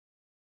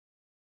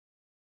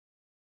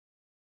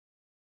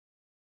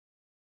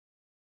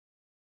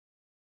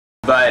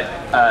But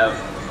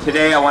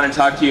today I want to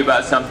talk to you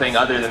about something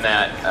other than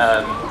that.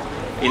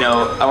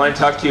 I want to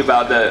talk to you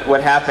about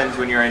what happens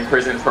when you're in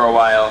prison for a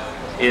while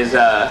is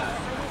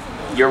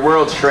your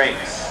world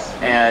shrinks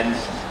and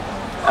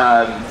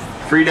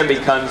freedom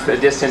becomes a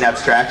distant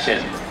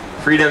abstraction.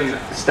 Freedom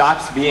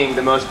stops being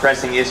the most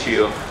pressing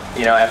issue,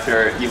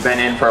 after you've been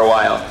in for a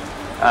while.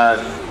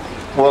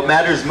 What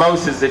matters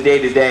most is the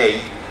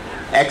day-to-day.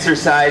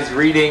 Exercise,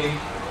 reading,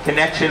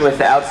 connection with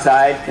the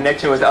outside,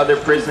 connection with other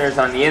prisoners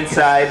on the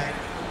inside,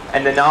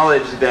 and the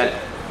knowledge that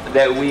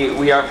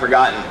we aren't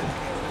forgotten,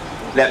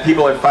 that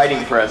people are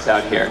fighting for us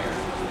out here.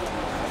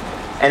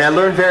 And I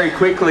learned very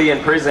quickly in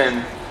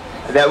prison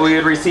that we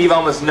would receive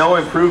almost no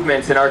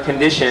improvements in our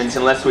conditions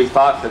unless we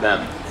fought for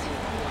them.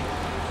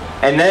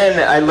 And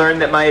then I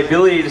learned that my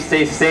ability to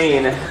stay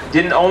sane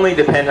didn't only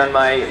depend on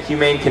my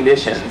humane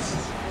conditions.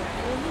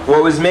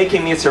 What was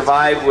making me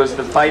survive was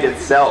the fight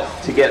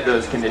itself to get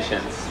those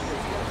conditions.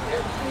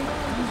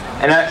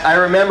 And I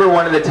remember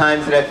one of the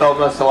times that I felt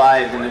most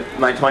alive in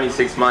my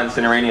 26 months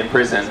in Iranian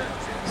prison.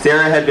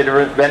 Sarah had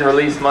been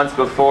released months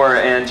before,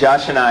 and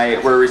Josh and I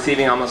were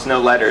receiving almost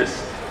no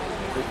letters.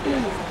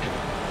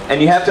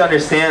 And you have to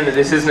understand that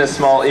this isn't a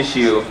small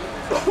issue.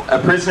 A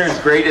prisoner's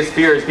greatest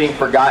fear is being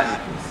forgotten.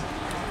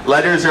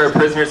 Letters are a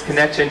prisoner's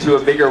connection to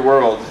a bigger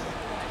world,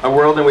 a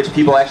world in which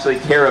people actually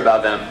care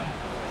about them.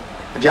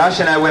 Josh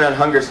and I went on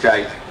hunger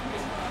strike.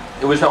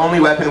 It was the only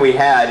weapon we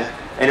had,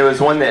 and it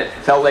was one that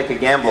felt like a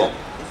gamble.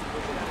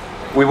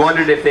 We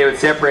wondered if they would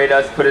separate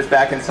us, put us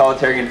back in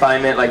solitary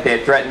confinement like they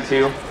had threatened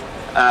to.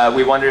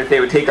 We wondered if they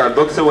would take our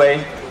books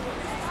away.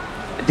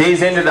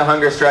 Days into the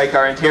hunger strike,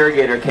 our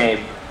interrogator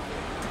came.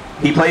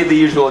 He played the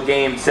usual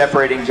game,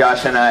 separating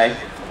Josh and I,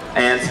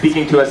 and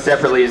speaking to us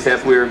separately as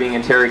if we were being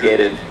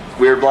interrogated.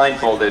 We were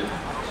blindfolded.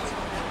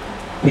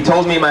 He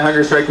told me my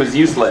hunger strike was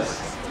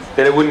useless,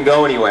 that it wouldn't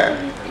go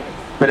anywhere,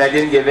 but I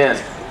didn't give in.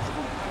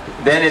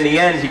 Then in the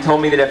end, he told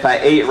me that if I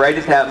ate right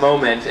at that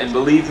moment, and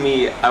believe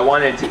me, I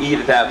wanted to eat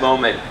at that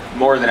moment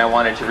more than I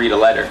wanted to read a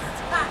letter.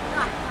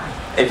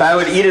 If I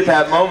would eat at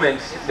that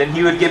moment, then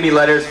he would give me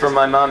letters from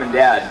my mom and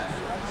dad.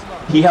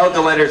 He held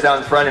the letters out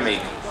in front of me.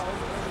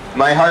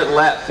 My heart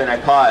leapt and I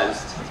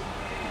paused.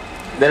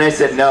 Then I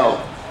said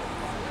no.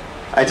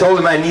 I told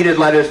him I needed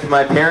letters from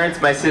my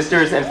parents, my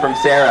sisters, and from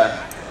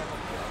Sarah.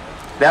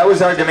 That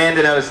was our demand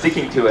and I was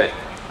sticking to it.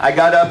 I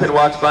got up and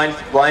walked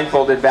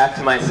blindfolded back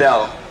to my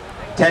cell.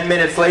 10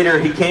 minutes later,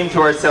 he came to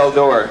our cell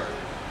door.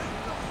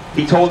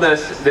 He told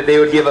us that they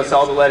would give us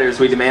all the letters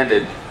we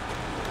demanded.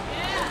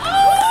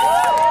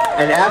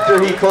 And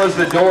after he closed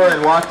the door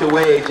and walked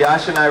away,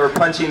 Josh and I were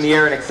punching the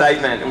air in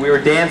excitement, and we were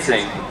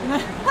dancing.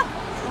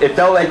 It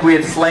felt like we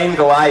had slain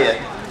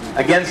Goliath.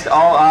 Against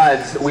all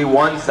odds, we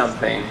won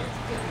something.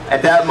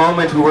 At that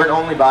moment, we weren't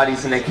only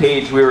bodies in a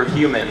cage, we were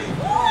human.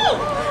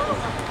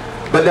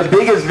 But the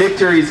biggest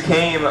victories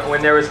came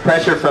when there was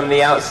pressure from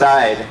the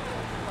outside.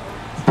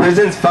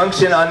 Prisons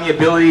function on the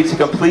ability to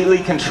completely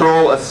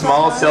control a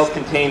small,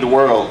 self-contained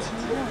world.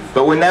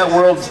 But when that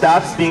world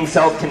stops being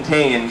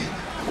self-contained,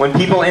 when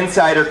people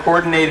inside are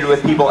coordinated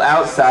with people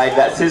outside,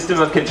 that system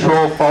of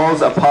control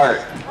falls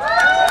apart.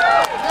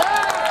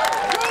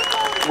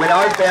 When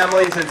our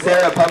families and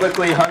Sarah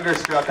publicly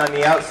hunger-struck on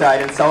the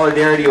outside in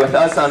solidarity with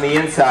us on the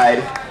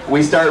inside,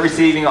 we start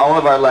receiving all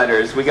of our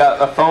letters. We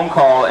got a phone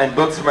call and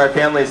books from our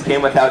families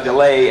came without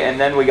delay, and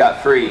then we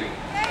got free.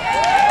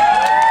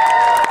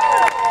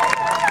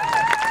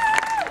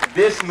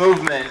 This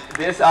movement,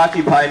 this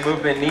Occupy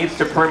movement, needs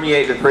to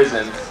permeate the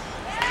prisons.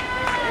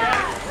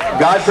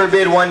 God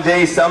forbid one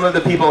day some of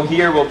the people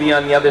here will be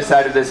on the other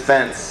side of this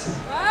fence.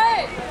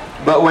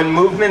 But when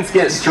movements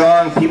get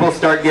strong, people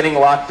start getting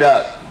locked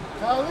up.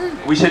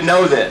 We should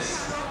know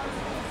this.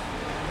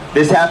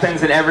 This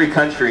happens in every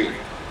country.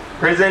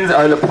 Prisons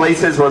are the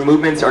places where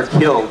movements are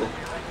killed.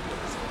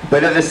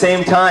 But at the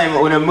same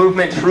time, when a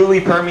movement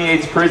truly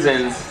permeates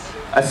prisons,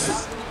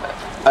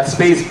 a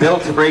space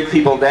built to break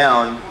people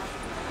down,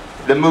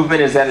 the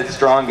movement is at its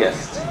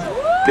strongest.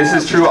 This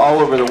is true all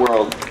over the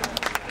world.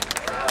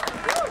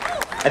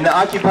 And the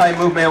Occupy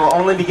movement will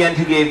only begin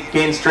to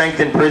gain strength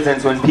in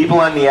prisons when people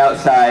on the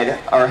outside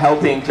are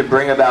helping to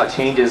bring about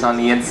changes on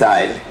the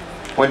inside.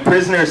 When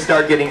prisoners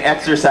start getting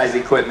exercise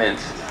equipment,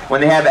 when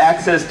they have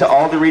access to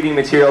all the reading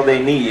material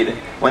they need,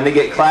 when they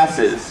get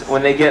classes,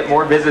 when they get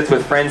more visits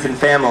with friends and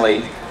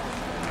family,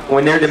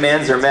 when their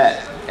demands are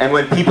met, and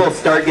when people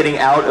start getting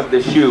out of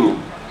the shoe.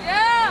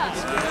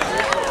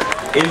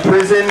 In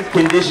prison,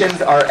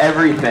 conditions are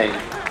everything.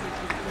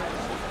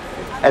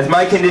 As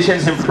my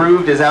conditions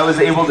improved, as I was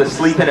able to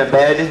sleep in a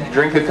bed,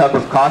 drink a cup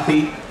of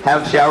coffee,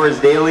 have showers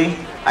daily,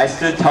 I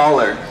stood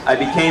taller. I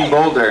became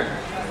bolder.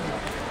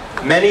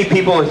 Many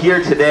people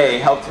here today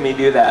helped me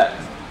do that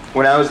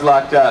when I was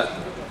locked up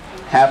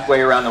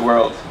halfway around the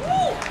world.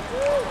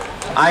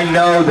 I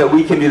know that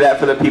we can do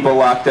that for the people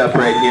locked up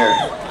right here.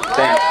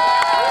 Thanks.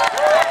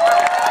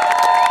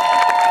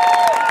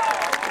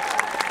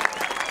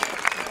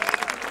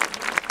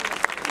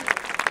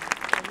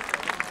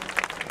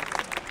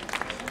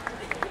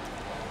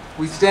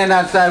 we stand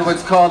outside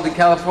what's called the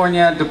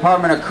California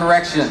Department of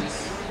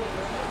Corrections.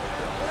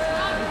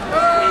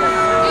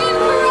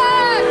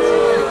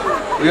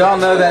 We all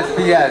know that's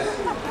BS.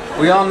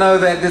 We all know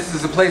that this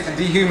is a place of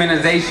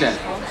dehumanization.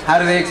 How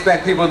do they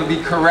expect people to be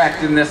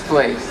correct in this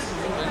place?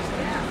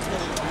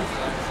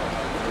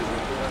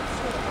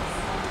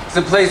 It's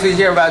a place we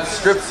hear about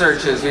strip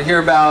searches. We hear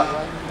about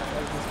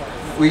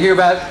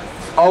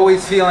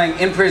always feeling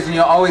in prison.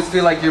 You always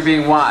feel like you're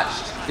being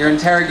watched. You're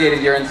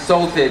interrogated. You're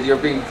insulted. You're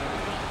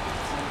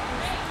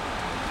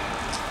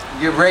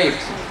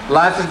raped.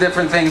 Lots of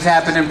different things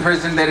happen in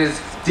prison that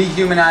is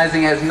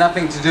dehumanizing, has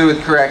nothing to do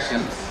with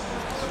corrections.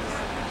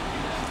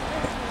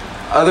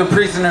 Other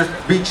prisoners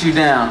beat you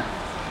down.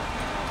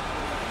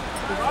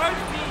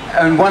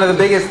 And one of the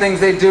biggest things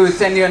they do is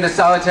send you into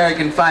solitary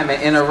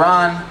confinement. In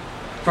Iran,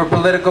 for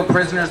political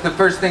prisoners, the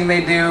first thing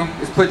they do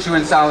is put you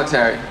in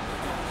solitary.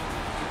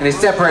 And they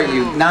separate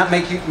you, not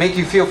make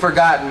you feel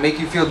forgotten, make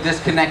you feel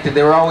disconnected.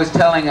 They were always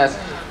telling us,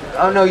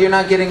 oh no, you're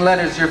not getting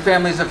letters, your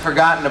families have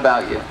forgotten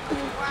about you.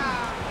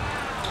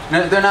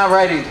 No, they're not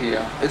writing to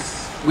you.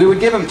 We would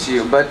give them to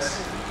you, but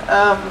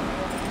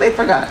they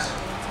forgot.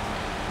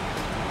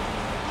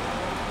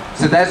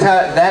 So that's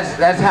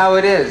how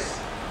it is.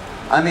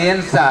 On the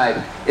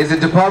inside is a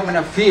department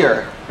of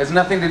fear. It has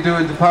nothing to do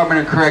with Department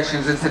of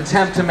Corrections. It's an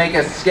attempt to make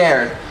us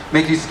scared,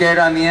 make you scared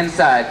on the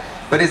inside.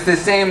 But it's the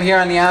same here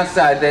on the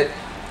outside, that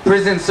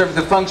prisons serve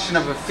the function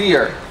of a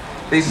fear.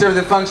 They serve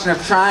the function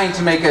of trying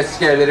to make us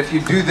scared, that if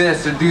you do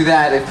this or do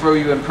that, they throw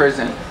you in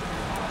prison.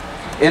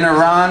 In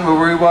Iran, where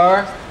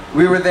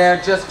we were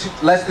there just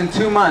less than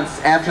 2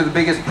 months after the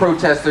biggest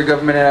protest their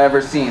government had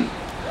ever seen.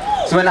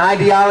 So when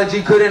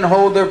ideology couldn't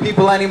hold their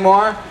people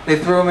anymore, they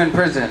threw them in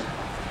prison.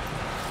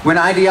 When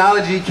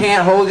ideology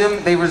can't hold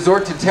them, they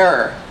resort to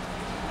terror.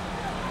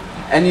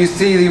 And you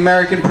see the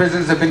American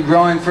prisons have been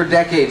growing for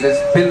decades.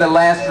 It's been the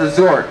last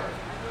resort.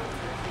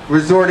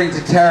 Resorting to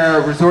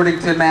terror, resorting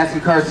to mass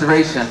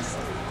incarceration.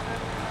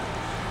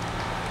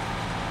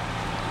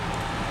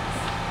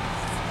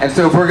 And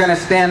so if we're going to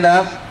stand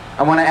up,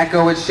 I want to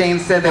echo what Shane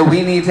said, that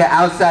we need to,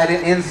 outside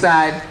and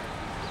inside,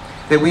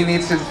 that we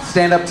need to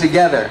stand up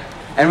together.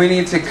 And we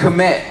need to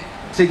commit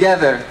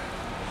together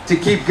to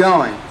keep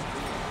going.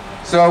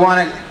 So I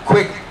want a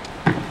quick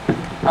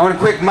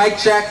mic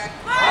check.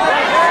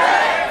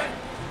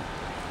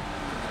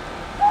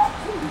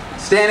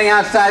 Standing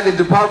outside the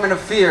Department of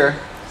Fear.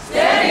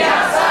 Standing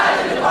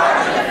outside the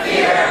Department of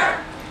Fear.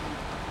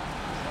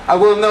 I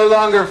will no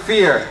longer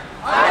fear.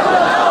 I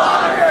will no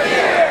longer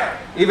fear.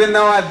 Even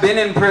though I've been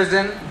in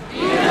prison.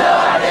 Even though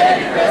I've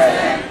been in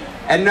prison.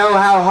 And know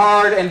how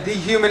hard and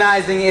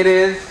dehumanizing it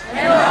is. And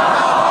know how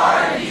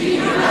hard and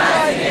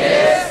dehumanizing it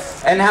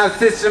is. And how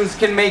systems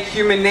can make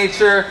human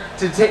nature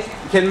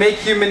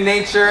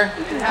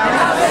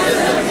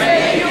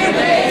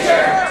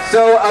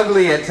so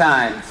ugly at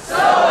times. So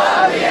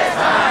ugly at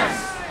times.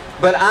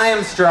 But I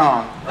am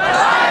strong. But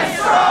I am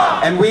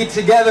strong. And we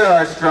together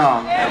are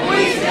strong. And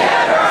we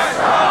together are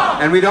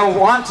strong. And we don't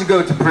want to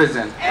go to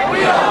prison. And we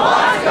don't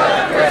want to go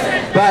to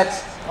prison. But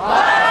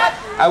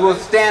I will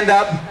stand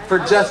up for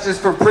justice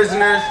for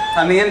prisoners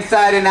on the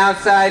inside and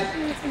outside.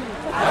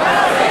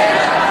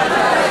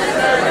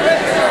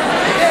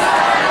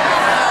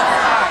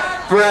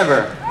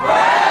 Forever.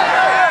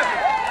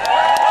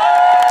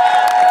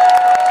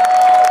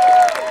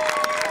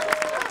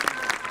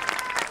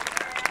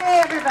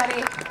 Hey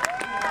everybody.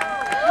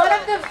 One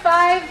of the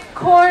 5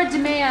 core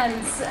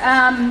demands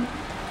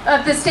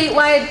of the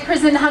statewide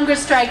prison hunger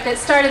strike that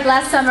started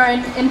last summer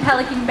in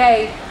Pelican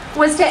Bay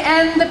was to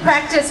end the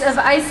practice of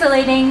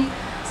isolating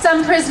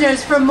some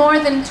prisoners for more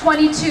than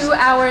 22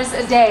 hours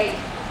a day.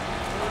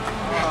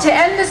 To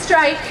end the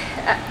strike,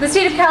 the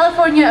state of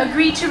California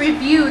agreed to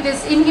review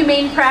this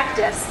inhumane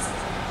practice.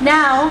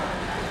 Now,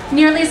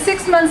 nearly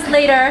 6 months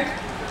later,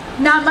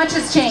 not much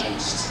has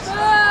changed.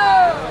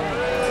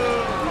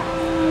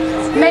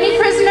 Many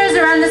prisoners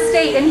around the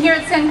state and here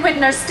at San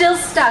Quentin are still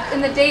stuck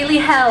in the daily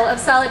hell of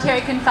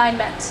solitary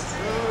confinement.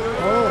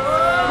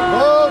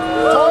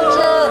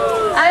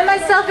 I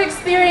myself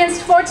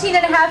experienced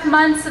 14.5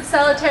 months of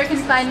solitary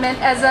confinement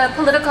as a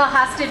political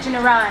hostage in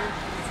Iran.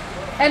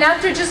 And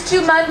after just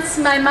 2 months,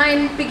 my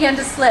mind began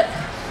to slip.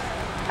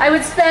 I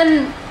would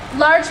spend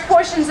large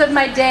portions of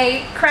my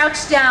day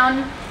crouched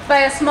down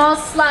by a small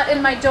slot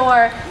in my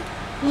door,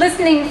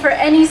 listening for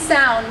any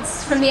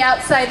sounds from the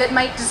outside that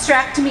might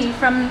distract me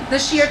from the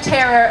sheer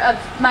terror of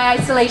my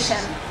isolation.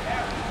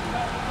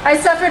 I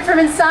suffered from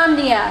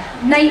insomnia,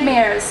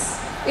 nightmares,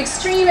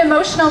 extreme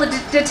emotional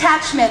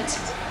detachment,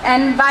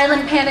 and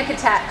violent panic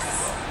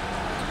attacks.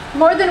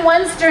 More than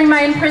once during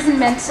my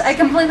imprisonment, I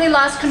completely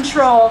lost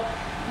control,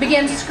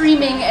 began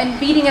screaming and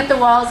beating at the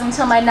walls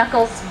until my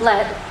knuckles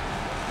bled.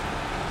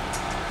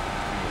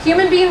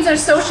 Human beings are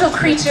social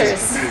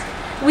creatures.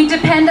 We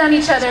depend on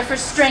each other for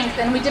strength,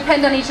 and we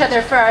depend on each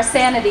other for our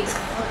sanity.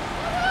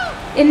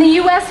 In the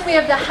US, we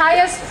have the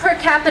highest per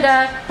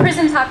capita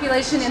prison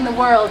population in the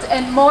world,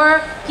 and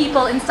more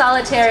people in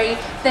solitary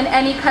than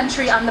any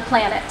country on the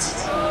planet.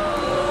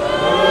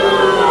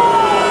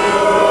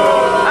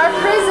 Our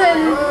prison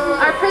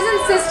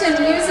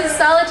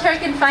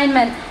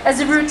confinement as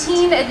a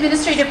routine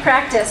administrative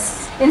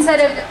practice instead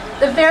of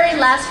the very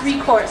last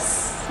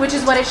recourse, which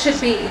is what it should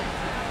be.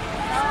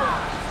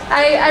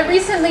 I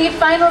recently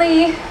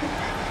finally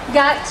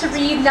got to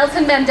read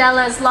Nelson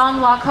Mandela's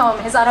Long Walk Home,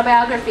 his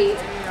autobiography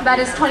about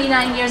his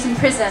 29 years in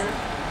prison.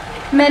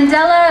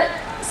 Mandela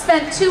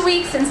spent 2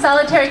 weeks in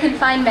solitary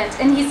confinement,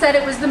 and he said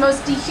it was the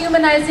most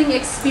dehumanizing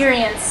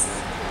experience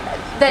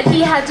that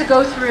he had to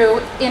go through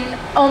in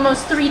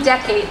almost 3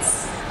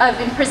 decades of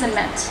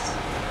imprisonment.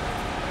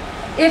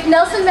 If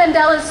Nelson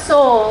Mandela's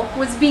soul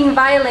was being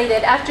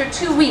violated after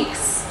 2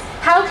 weeks,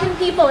 how can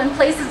people in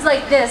places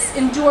like this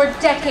endure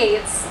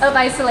decades of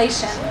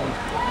isolation?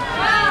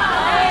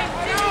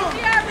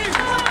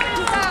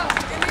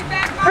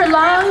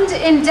 Prolonged,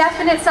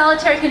 indefinite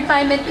solitary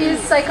confinement is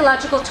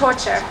psychological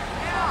torture.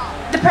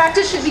 The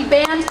practice should be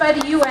banned by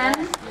the UN,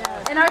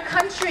 and our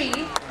country,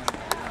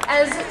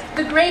 as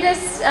the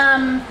greatest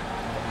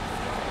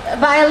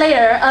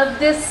violator of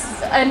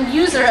this and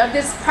user of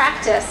this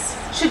practice,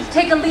 should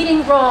take a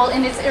leading role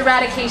in its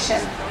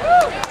eradication.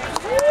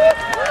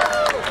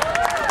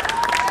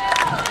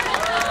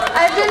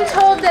 I've been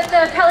told that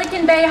the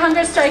Pelican Bay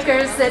hunger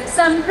strikers, that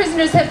some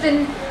prisoners have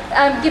been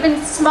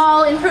given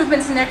small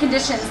improvements in their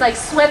conditions, like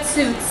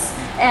sweatsuits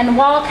and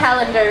wall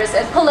calendars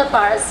and pull-up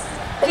bars.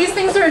 These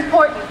things are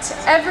important.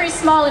 Every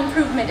small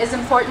improvement is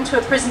important to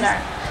a prisoner.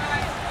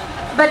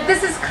 But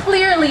this is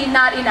clearly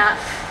not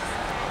enough.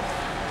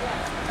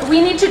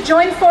 We need to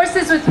join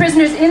forces with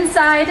prisoners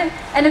inside,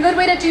 and a good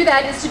way to do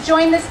that is to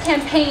join this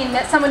campaign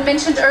that someone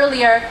mentioned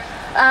earlier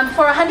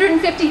for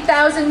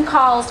 150,000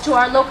 calls to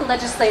our local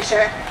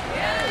legislature.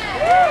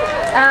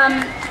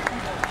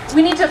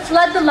 We need to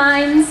flood the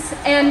lines,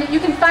 and you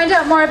can find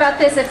out more about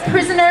this at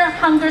Prisoner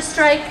Hunger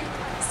Strike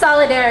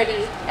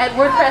Solidarity at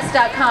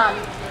WordPress.com,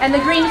 and the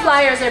green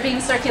flyers are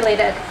being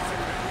circulated.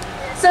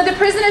 So the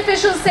prison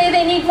officials say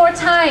they need more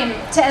time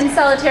to end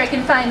solitary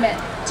confinement,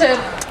 to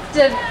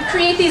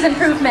create these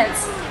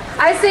improvements.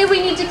 I say we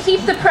need to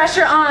keep the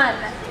pressure on,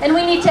 and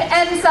we need to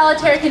end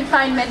solitary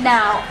confinement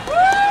now.